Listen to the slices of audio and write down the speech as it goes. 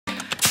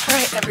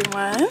Alright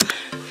everyone,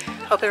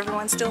 hope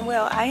everyone's doing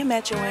well. I am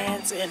at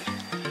Joann's and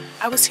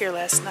I was here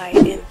last night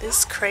and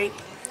this crepe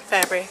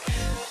fabric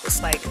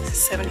was like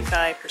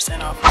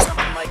 75% off or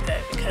something like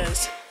that,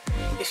 because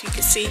if you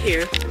can see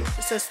here,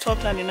 it says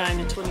 $12.99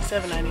 and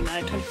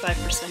 $27.99,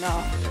 25%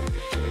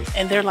 off,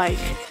 and they're like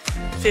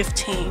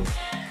 $15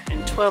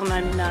 and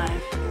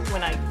 $12.99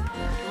 when I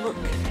look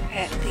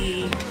at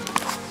the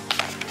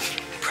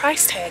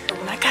price tag. But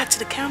when I got to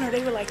the counter,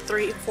 they were like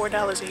 $3 or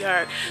 $4 a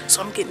yard.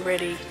 So I'm getting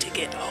ready to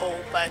get a whole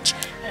bunch.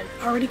 And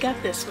I already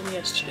got this one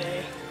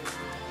yesterday.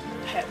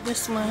 I have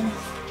this one,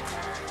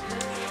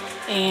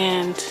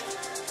 and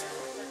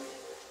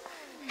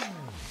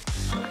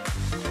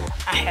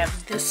I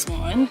have this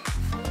one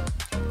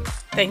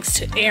thanks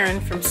to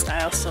Erin from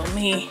Style So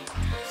Me.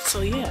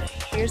 So yeah,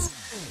 here's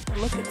a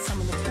look at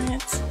some of the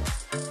prints,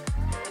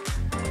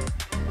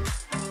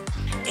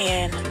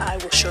 and I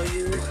will show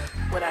you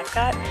what I've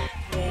got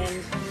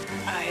when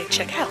I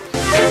check out.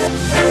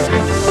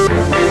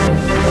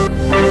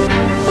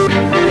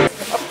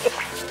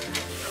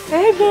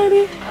 Hey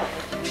buddy.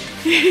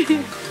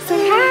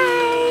 Say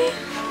hi.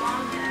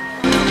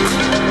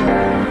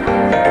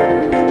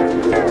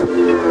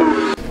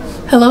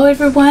 Hello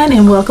everyone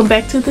and welcome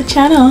back to the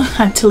channel.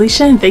 I'm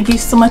Talisha and thank you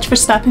so much for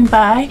stopping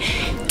by.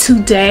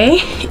 Today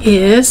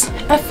is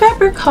a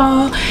fabric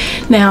haul.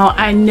 Now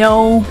I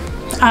know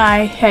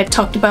I had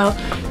talked about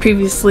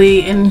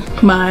previously in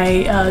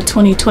my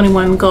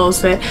 2021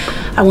 goals that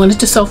I wanted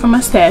to sew from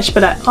my stash,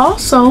 but I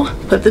also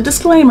put the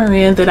disclaimer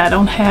in that I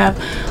don't have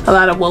a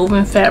lot of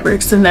woven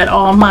fabrics and that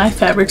all my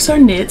fabrics are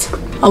knits.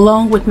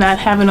 Along with not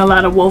having a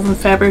lot of woven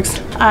fabrics,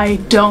 I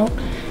don't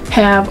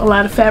have a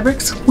lot of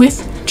fabrics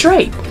with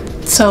drape.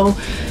 So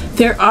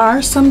there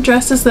are some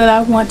dresses that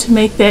I want to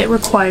make that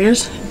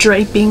requires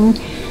draping,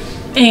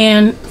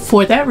 and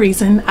for that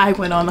reason I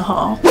went on the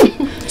haul.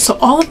 So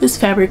all of this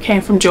fabric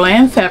came from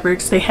Joan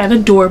Fabrics. They had a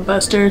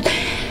doorbuster,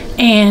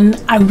 and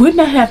I would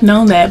not have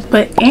known that,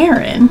 but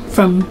Erin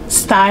from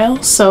Style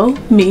So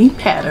Me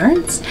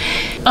Patterns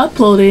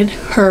uploaded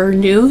her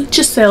new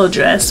Giselle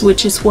dress,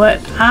 which is what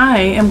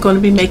I am going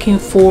to be making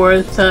for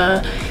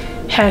the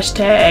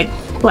hashtag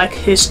Black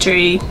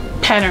History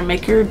Pattern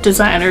Maker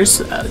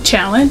Designers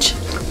Challenge.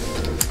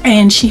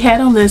 And she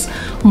had on this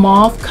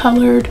mauve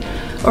colored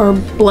or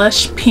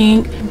blush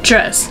pink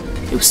dress.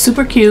 It was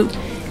super cute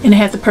and it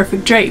had the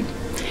perfect drape.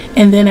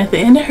 And then at the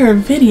end of her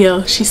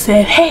video she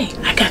said, hey,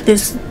 I got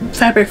this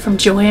fabric from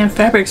Joan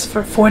Fabrics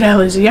for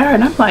 $4 a yard.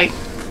 And I'm like,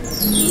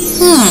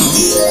 yeah,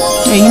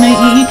 you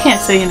know, you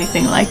can't say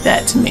anything like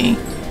that to me.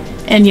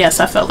 And yes,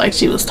 I felt like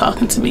she was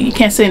talking to me. You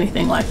can't say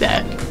anything like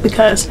that,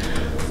 because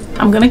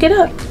I'm gonna get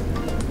up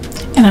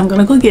and I'm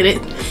gonna go get it.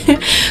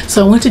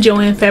 So I went to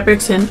Joan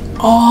Fabrics and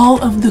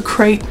all of the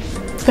crepe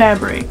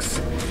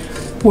fabrics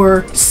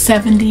were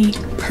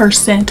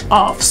 70%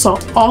 off. So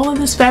all of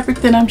this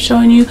fabric that I'm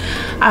showing you,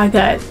 I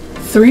got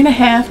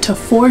 3.5 to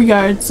 4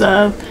 yards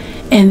of,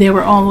 and they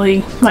were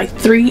only like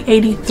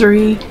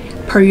 $3.83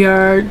 per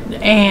yard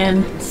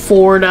and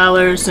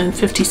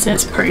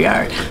 $4.50 per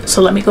yard.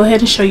 So let me go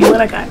ahead and show you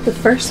what I got. The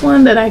first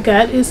one that I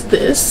got is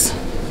this.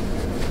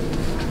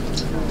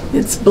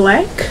 It's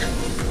black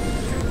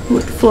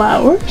with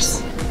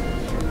flowers,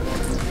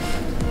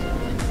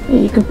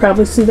 and you can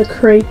probably see the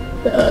crepe,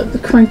 the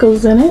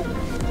crinkles in it.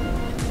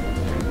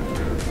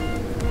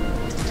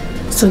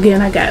 So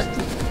again, I got,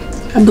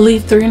 I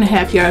believe,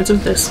 3.5 yards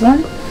of this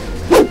one.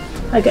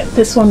 I got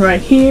this one right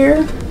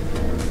here.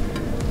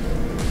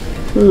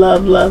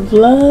 Love, love,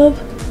 love.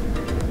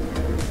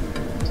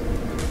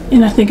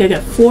 And I think I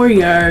got 4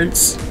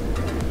 yards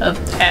of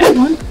that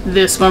one.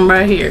 This one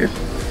right here.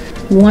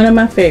 One of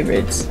my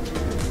favorites.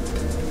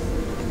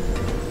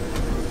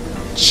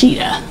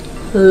 Cheetah.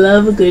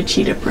 Love a good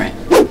cheetah print.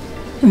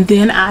 And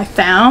then I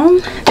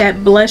found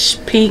that blush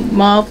pink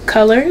mauve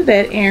color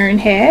that Erin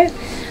had.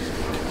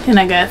 And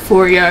I got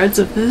 4 yards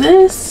of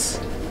this.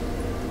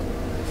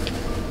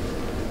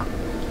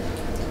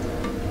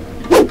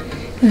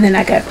 And then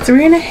I got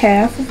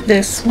 3.5 of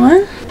this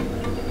one.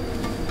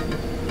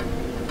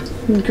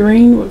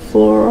 Green with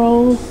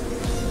floral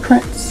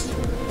prints.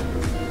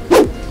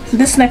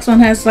 This next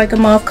one has like a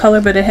mauve color,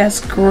 but it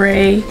has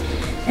gray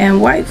and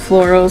white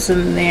florals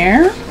in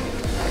there.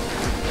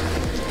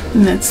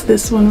 And that's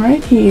this one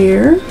right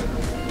here.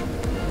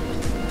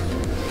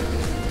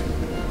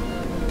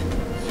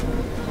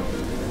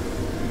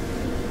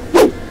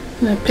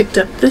 And I picked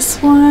up this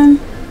one.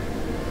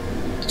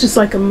 It's just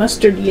like a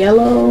mustard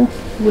yellow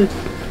with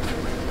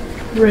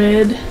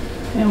red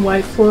and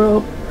white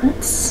floral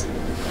prints.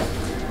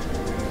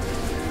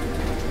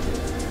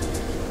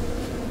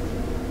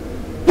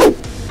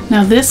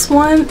 Now this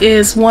one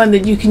is one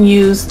that you can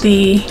use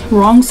the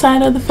wrong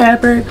side of the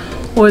fabric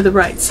or the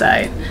right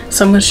side.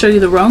 So I'm going to show you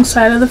the wrong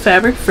side of the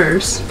fabric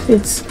first.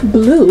 It's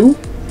blue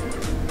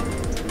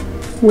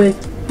with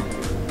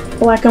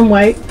black and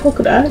white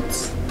polka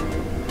dots.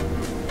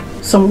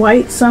 Some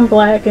white, some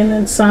black, and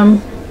then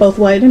some both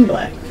white and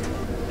black.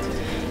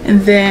 And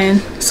then,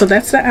 so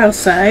that's the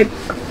outside.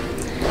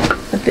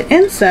 But the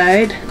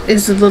inside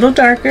is a little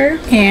darker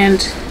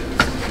and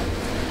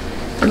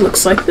it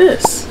looks like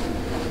this.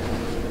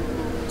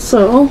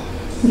 So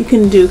you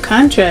can do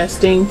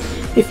contrasting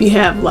if you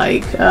have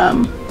like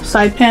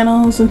side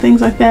panels and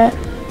things like that,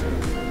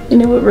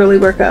 and it would really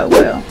work out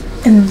well.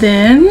 And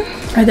then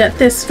I got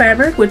this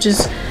fabric, which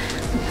is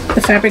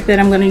the fabric that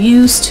I'm going to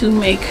use to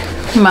make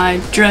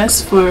my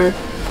dress for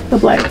the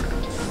Black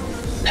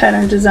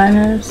Pattern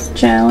Designers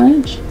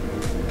Challenge.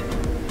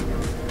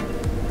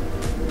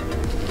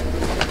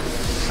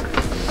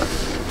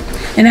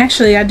 And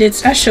actually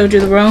I showed you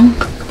the wrong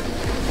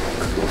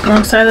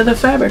side of the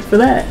fabric for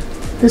that.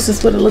 This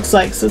is what it looks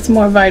like, so it's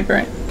more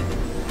vibrant.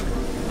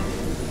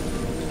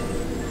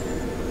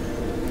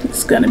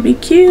 It's gonna be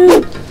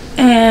cute.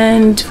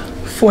 And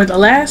for the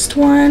last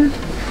one,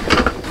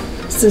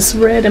 it's this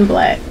red and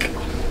black.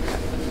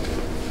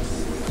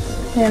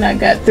 And I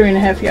got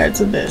 3.5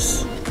 yards of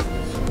this.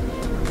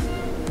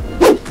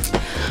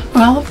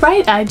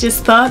 Alright, I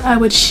just thought I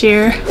would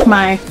share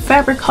my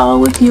fabric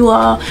haul with you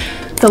all.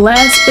 The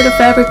last bit of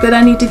fabric that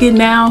I need to get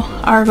now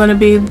are going to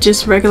be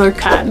just regular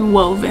cotton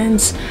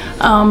wovens.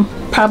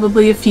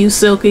 Probably a few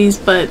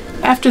silkies, but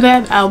after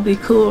that I'll be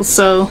cool.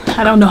 So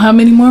I don't know how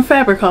many more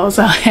fabric hauls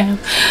I'll have,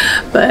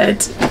 but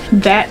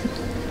that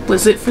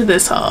was it for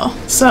this haul.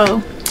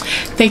 So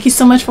thank you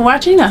so much for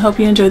watching. I hope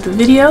you enjoyed the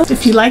video.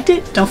 If you liked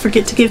it, don't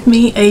forget to give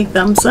me a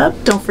thumbs up.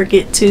 Don't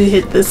forget to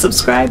hit the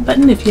subscribe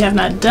button if you have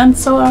not done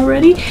so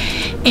already,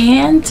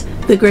 and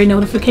the gray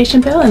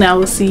notification bell, and I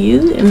will see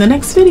you in the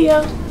next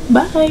video.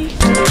 Bye.